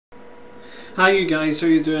Hi you guys, how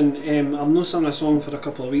you doing? I've not sung a song for a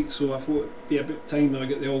couple of weeks, so I thought it'd be about time I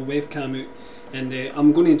get the old webcam out, and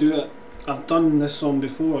I'm going to do it. I've done this song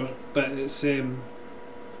before, but it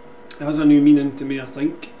has a new meaning to me, I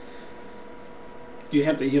think. You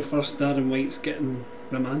heard it here first. Darren White's Getting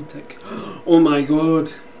Romantic. Oh my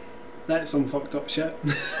god, that's some fucked up shit.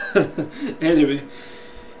 Anyway,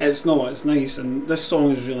 it's nice, and this song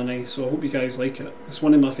is really nice, so I hope you guys like it. It's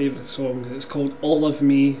one of my favourite songs. It's called All of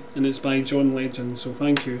Me, and it's by John Legend, so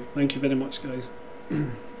thank you very much guys.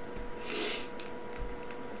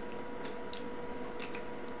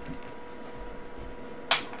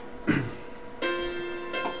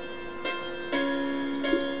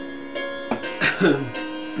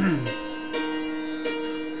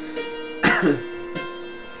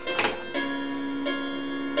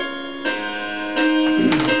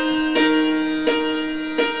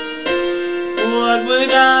 What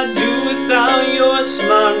would I do without your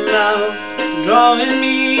smart mouth, drawing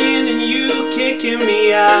me in and you kicking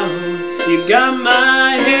me out? You got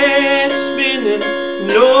my head spinning,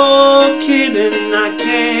 no kidding, I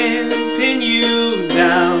can't pin you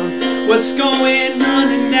down. What's going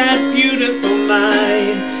on in that beautiful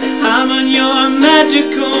mind? I'm on your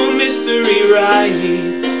magical mystery ride,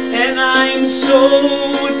 and I'm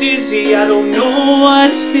so dizzy, I don't know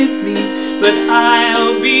what hit me, but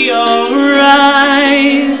I'll be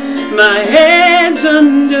alright. My head's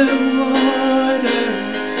underwater,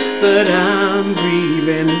 but I'm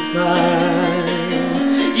breathing fine.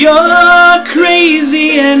 You're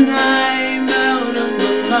crazy and I'm out of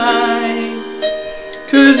my mind,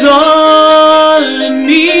 'cause all of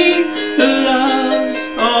me loves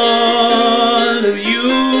all of you.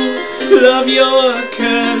 Love your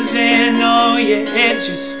curves and all your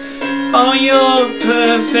edges, all your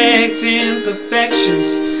perfect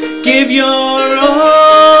imperfections. Give your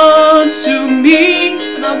all to me,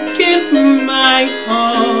 and I'll give my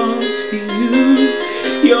all to you.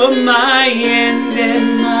 You're my end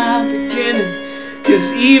and my beginning,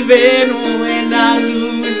 'cause even when I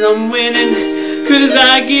lose I'm winning, 'cause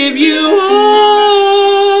I give you all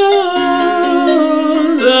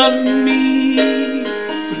of me,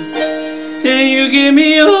 and you give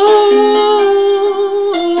me all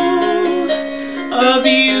of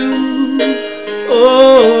you.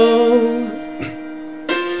 Oh,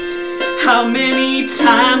 how many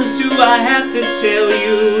times do I have to tell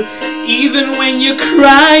you, even when you're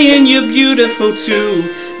crying you're beautiful too.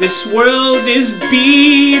 This world is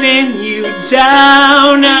beating you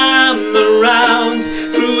down, I'm around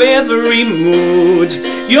through every mood.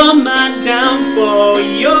 You're my downfall,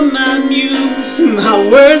 you're my muse, my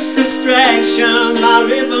worst distraction, my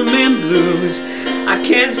rhythm and blues. I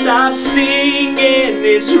can't stop singing,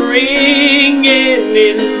 it's ringing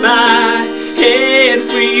in my head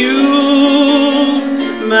for you.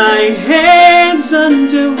 My head's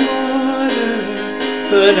underwater,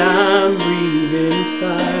 but I'm breathing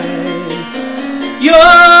fine.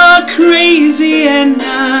 You're crazy and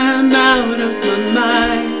I'm out of my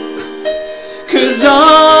mind, 'cause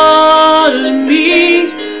all of me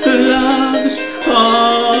loves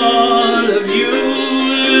all of you.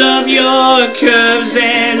 Love your curves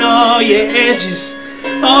and all your edges,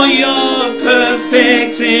 all your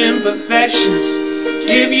perfect imperfections.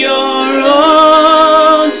 Give your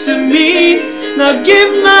all to me, now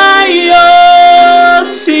give my all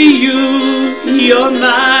to you. You're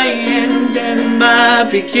my end and my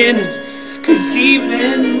beginning, 'cause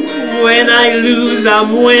even when I lose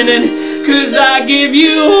I'm winning, 'cause I give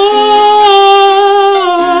you all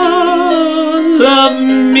of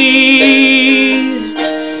me,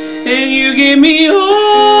 and you give me all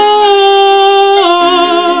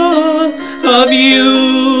of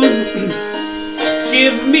you.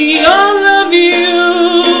 Give me all of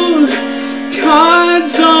you.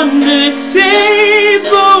 Cards on the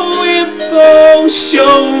table, we're both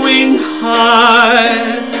showing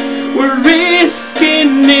heart. We're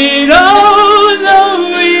risking it all,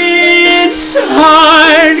 though it's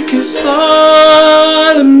hard, 'cause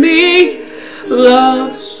all of me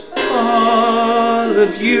loves all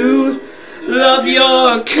of you. Love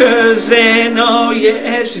your curves and all your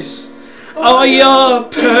edges, all your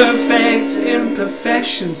perfect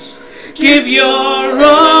imperfections. Give your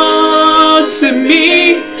all to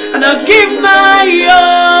me, and I'll give my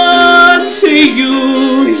all to you.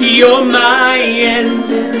 You're my end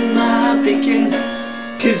and my beginning,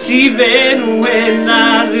 'cause even when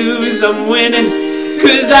I lose I'm winning,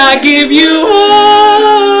 'cause I give you all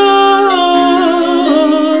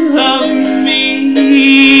of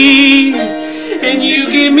me, and you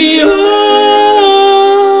give me all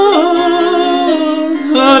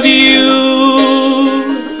of you.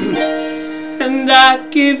 I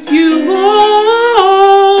give give you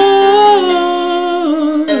all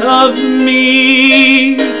of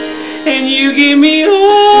me, and you give me all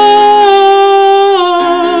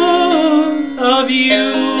of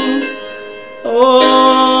you. Oh,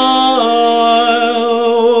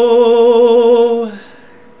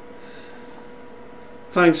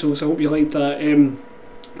 thanks folks, I hope you liked that.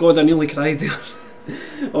 God, I nearly cried there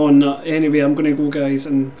on that. Anyway, I'm going to go guys,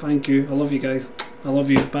 and thank you. I love you guys. I love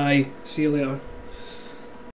you. Bye. See you later.